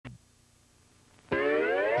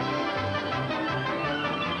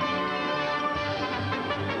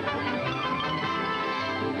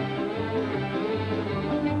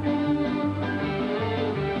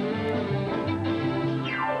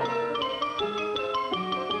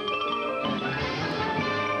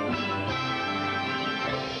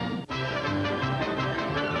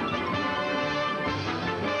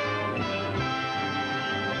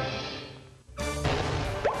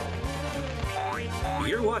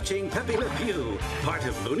watching Pepé Le Pew, part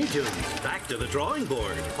of Looney Tunes, Back to the Drawing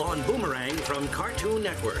Board on Boomerang from Cartoon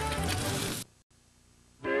Network.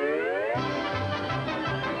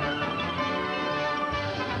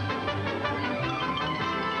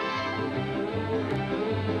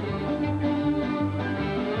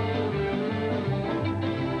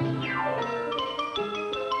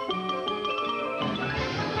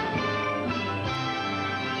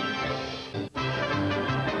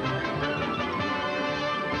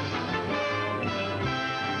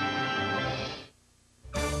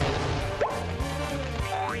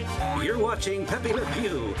 You're watching Pepé Le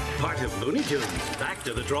Pew, part of Looney Tunes, Back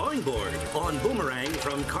to the Drawing Board on Boomerang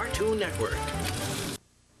from Cartoon Network.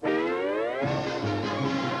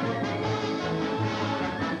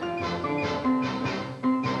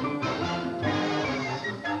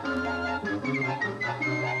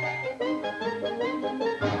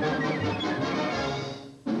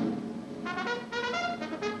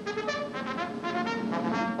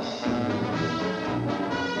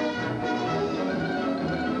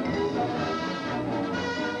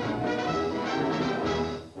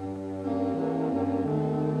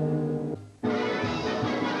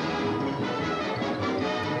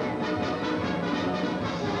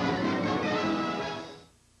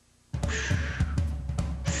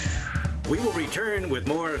 We will return with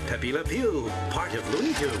more Pepé Le Pew, part of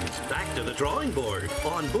Looney Tunes, Back to the Drawing Board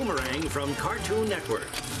on Boomerang from Cartoon Network.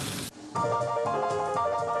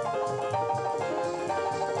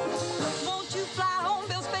 Won't you fly home,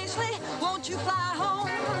 Bill Spacely? Won't you fly home?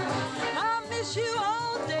 I miss you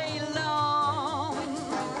all day long.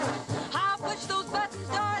 I'll push those buttons,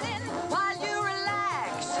 darling, while you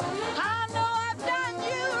relax. I know I've done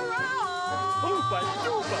you wrong.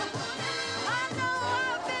 Ooba-dooba!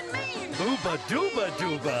 Ooba dooba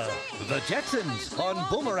dooba. The Jetsons on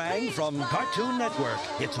Boomerang from Cartoon Network.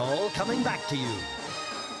 It's all coming back to you.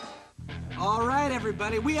 All right,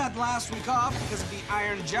 everybody. We had last week off because of the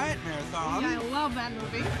Iron Giant Marathon. Yeah, I love that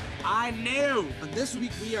movie. I knew. But this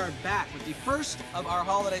week we are back with the first of our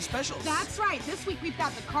holiday specials. That's right. This week we've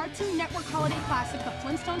got the Cartoon Network holiday classic, The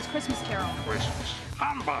Flintstones Christmas Carol. Christmas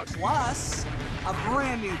humbug. Plus, a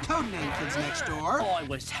brand new Toad named Kids Next Door. I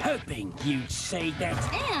was hoping you'd say that.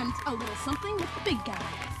 And a little something with the big guys.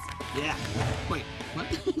 Yeah. Wait, what?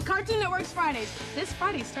 Cartoon Network's Fridays. This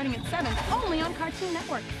Friday starting at 7, only on Cartoon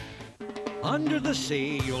Network. Under the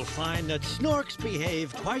sea, you'll find that snorks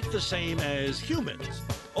behave quite the same as humans.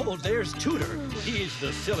 Oh, there's Tooter. He's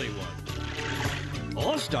the silly one.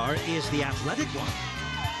 All-Star is the athletic one.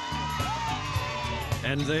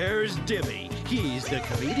 And there's Dimmy. He's the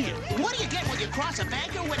comedian. What do you get when you cross a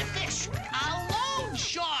banker with a fish? A loan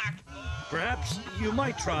shark! Perhaps you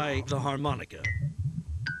might try the harmonica.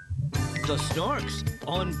 The Snorks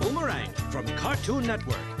on Boomerang from Cartoon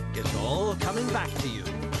Network. It's all coming back to you.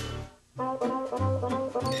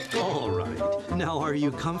 All right. Now, are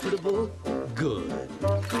you comfortable? Good.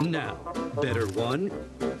 Now, better 1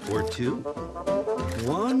 or 2?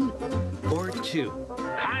 1 or 2?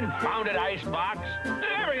 Confounded icebox.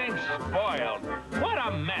 Everything's spoiled. What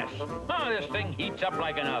a mess. Oh, this thing heats up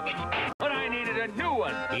like an oven. But I needed a new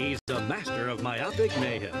one. He's the master of myopic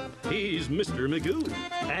mayhem. He's Mr. Magoo.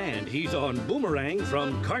 And he's on Boomerang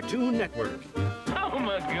from Cartoon Network. Oh,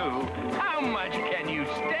 Magoo, how much can you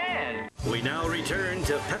stand? We now return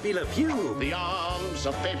to Pepé Le Pew, The arms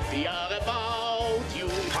of Pepé are about you.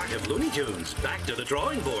 part of Looney Tunes, Back to the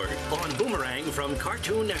Drawing Board on Boomerang from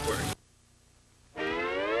Cartoon Network.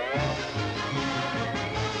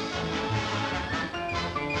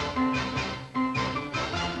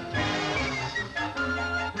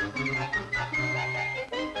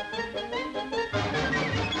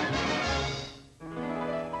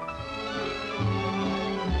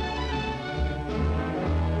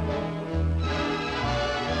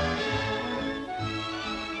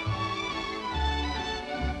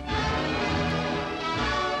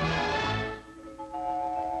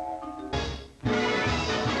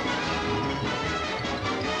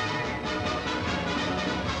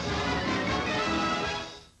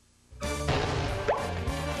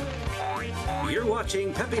 You're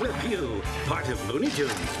watching Pepé Le Pew, part of Looney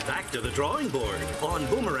Tunes, Back to the Drawing Board on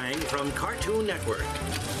Boomerang from Cartoon Network.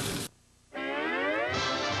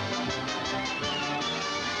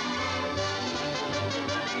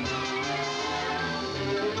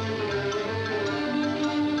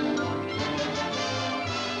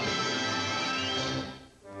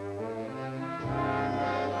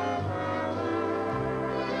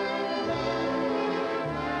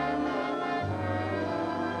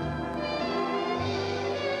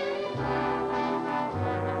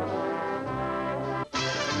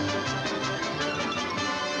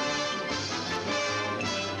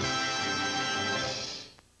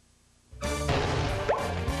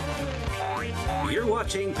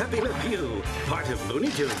 watching Pepé Le Pew, part of Looney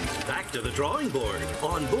Tunes, Back to the Drawing Board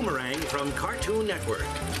on Boomerang from Cartoon Network.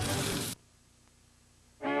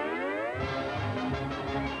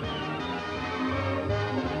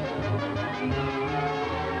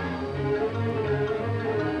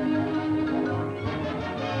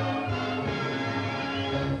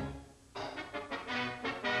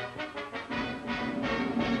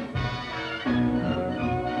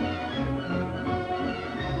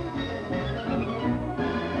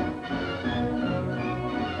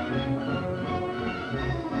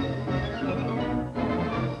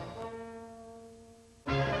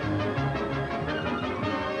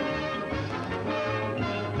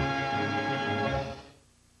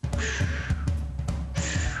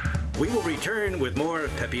 We will return with more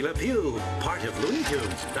Pepé Le Pew, part of Looney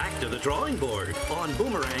Tunes, Back to the Drawing Board on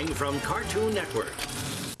Boomerang from Cartoon Network.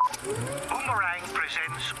 Boomerang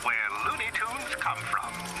presents Where Looney Tunes Come From.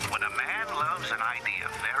 When a man loves an idea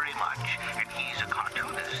very much and he's a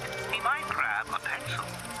cartoonist, he might grab a pencil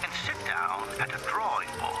and sit down at a drawing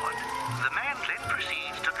board. The man then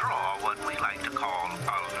proceeds to draw what we like to call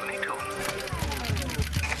a Looney Tune.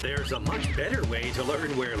 There's a much better way to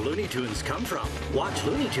learn where Looney Tunes come from. Watch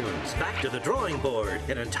Looney Tunes, Back to the Drawing Board,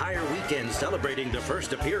 an entire weekend celebrating the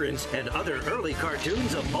first appearance and other early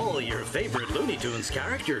cartoons of all your favorite Looney Tunes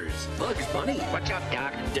characters. Bugs Bunny. What's up,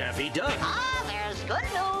 Doc? Daffy Duck. Ah, there's good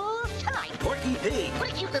news tonight. Porky Pig.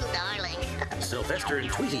 What a cute little darling. Sylvester and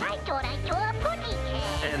Tweety. I thought a pudding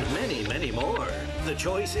cat. And many, many more. The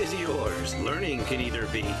choice is yours. Learning can either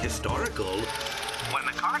be historical. When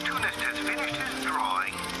the cartoonist has finished his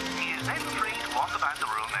drawing, he is then free to walk about the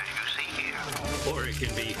room as you see here. Or it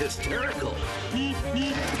can be hysterical.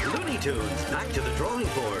 Looney Tunes, Back to the Drawing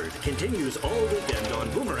Board continues all weekend on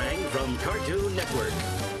Boomerang from Cartoon Network.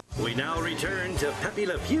 We now return to Pepé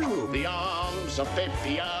Le Pew. The arms of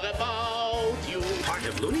Pepé are about you. Part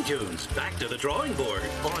of Looney Tunes, Back to the Drawing Board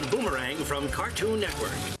on Boomerang from Cartoon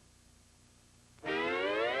Network.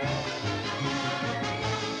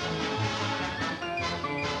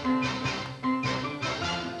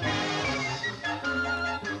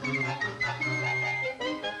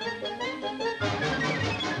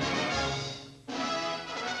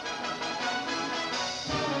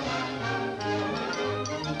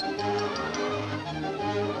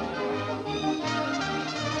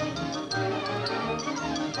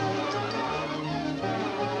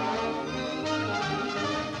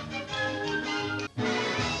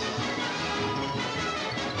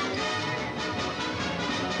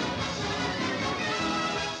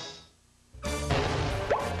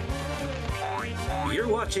 You're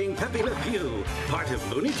watching Pepé Le Pew, part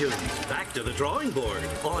of Looney Tunes, Back to the Drawing Board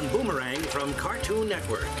on Boomerang from Cartoon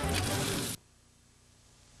Network.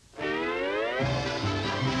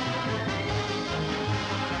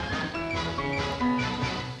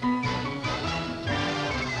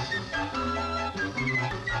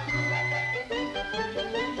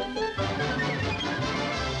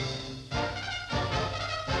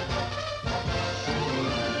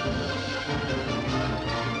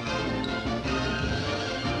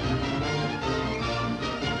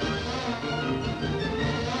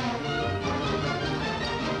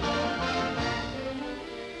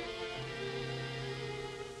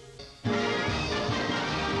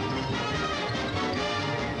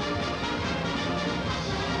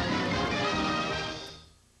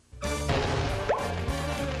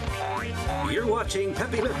 You're watching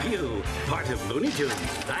Pepé Le Pew, part of Looney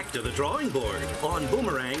Tunes, Back to the Drawing Board on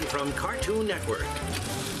Boomerang from Cartoon Network.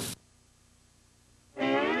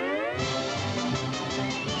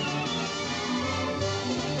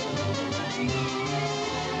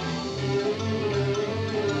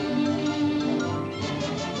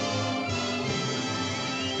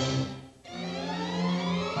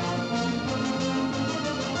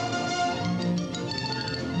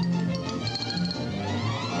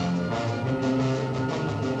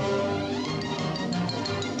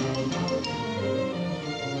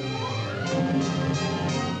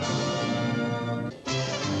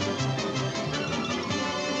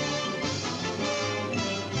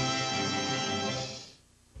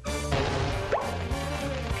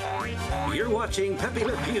 You're watching Pepé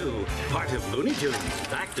Le Pew, part of Looney Tunes,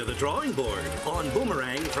 Back to the Drawing Board on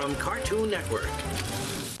Boomerang from Cartoon Network.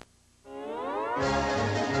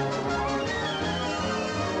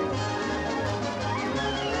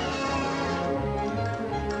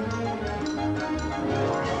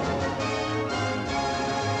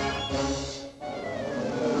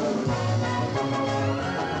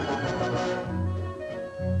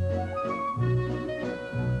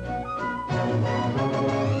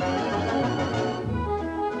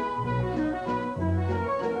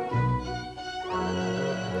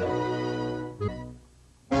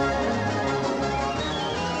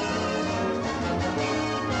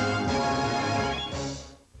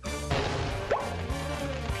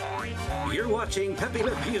 You're watching Pepé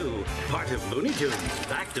Le Pew, part of Looney Tunes,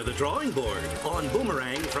 Back to the Drawing Board on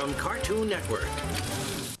Boomerang from Cartoon Network.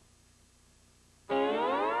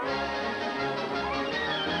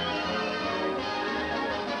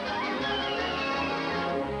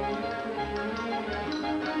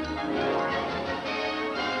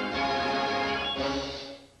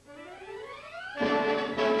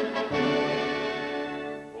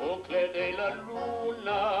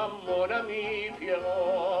 Mon ami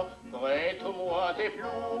Pierrot, prête-moi tes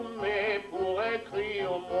plumes pour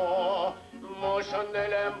écrire moi. Mon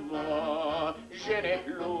Chanel est mort, je n'ai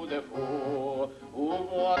plus de fou.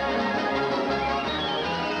 Ouvre-moi.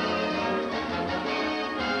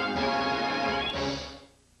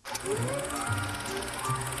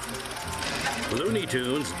 Looney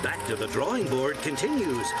Tunes Back to the Drawing Board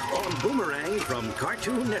continues on Boomerang from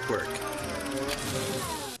Cartoon Network.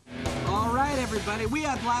 All right, everybody, we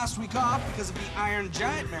had last week off because of the Iron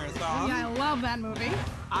Giant Marathon. Yeah, I love that movie.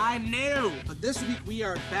 I knew! But this week we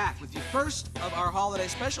are back with the first of our holiday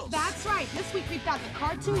specials. That's right. This week we've got the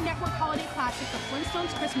Cartoon Network holiday classic, The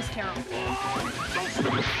Flintstones Christmas Carol.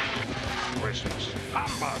 Christmas.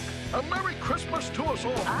 Humbug. A Merry Christmas to us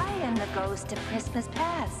all. I am the ghost of Christmas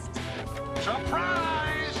past.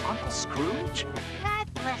 Surprise! Uncle Scrooge?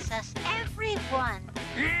 God bless us, everyone.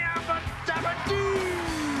 Yabba-dabba-doo!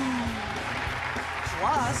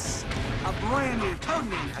 Plus, a brand new code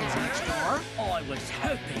name comes next door. I was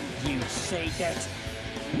hoping you'd say that.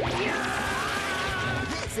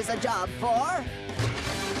 This is a job for...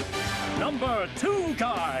 Number 2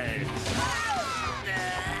 guy.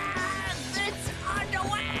 This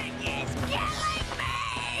underwear is killing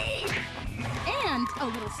me! And a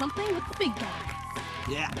little something with the big guys.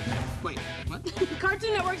 Yeah. Wait, what?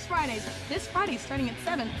 Cartoon Network's Fridays. This Friday starting at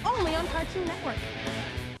 7, only on Cartoon Network.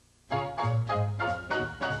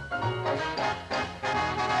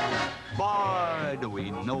 Boy, do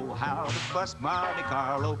we know how to bust Monte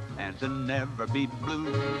Carlo and to never be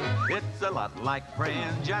blue. It's a lot like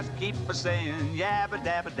friends, just keep a saying yabba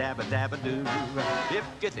dabba dabba dabba doo. If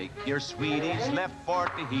you think your sweetie's left for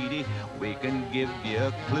Tahiti, we can give you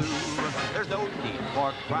a clue. There's no need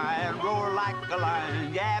for crying, roar like a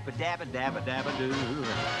lion, yabba dabba dabba dabba doo.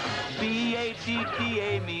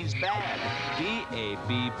 B-A-D-D-A means bad,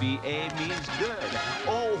 B-A-B-B-A means good.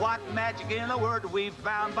 Oh, what magic in a word we've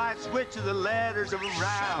found by switching the letters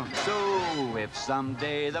around. So if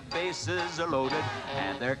someday the bases are loaded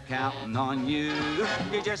and they're counting on you,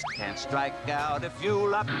 you just can't strike out if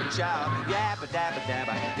you'll up and shout yabba dabba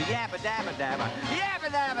dabba, yabba dabba dabba, yabba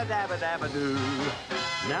dabba dabba dabba doo.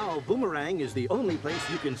 Now Boomerang is the only place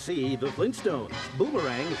you can see the Flintstones.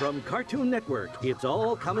 Boomerang from Cartoon Network. It's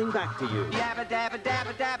all coming back to you. Yabba dabba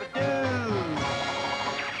dabba dabba doo.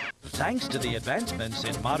 Thanks to the advancements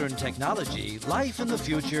in modern technology, life in the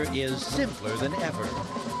future is simpler than ever.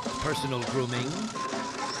 Personal grooming,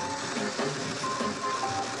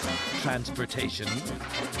 transportation.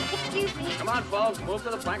 Excuse me. Come on, folks, move to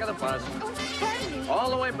the back of the bus. Oh, pardon me. All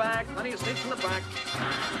the way back, plenty of seats in the back.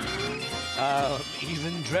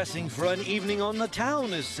 Even dressing for an evening on the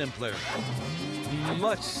town is simpler.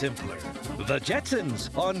 Much simpler. The Jetsons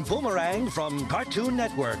on Boomerang from Cartoon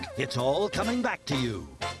Network. It's all coming back to you.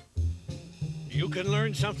 You can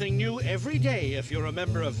learn something new every day if you're a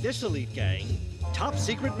member of this elite gang. Top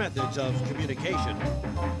secret methods of communication.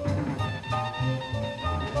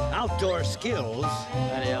 Outdoor skills.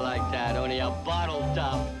 How do you like that? Only a bottle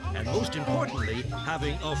top. And most importantly,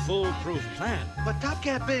 having a foolproof plan. But Top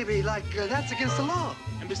Cat, baby, that's against the law.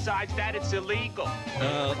 And besides that, it's illegal.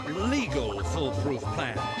 Legal foolproof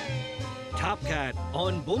plan. Top Cat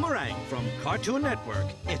on Boomerang from Cartoon Network.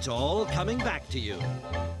 It's all coming back to you.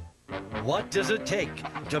 What does it take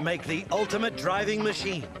to make the ultimate driving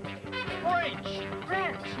machine?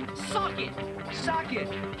 Wrench, socket,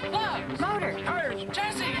 plug, motor, tires,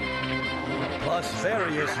 chassis. Plus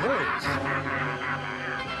various words.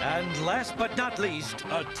 And last but not least,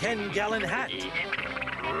 a 10-gallon hat.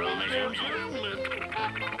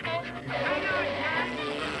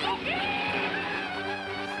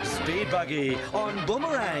 Speed Buggy on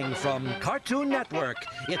Boomerang from Cartoon Network.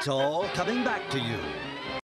 It's all coming back to you.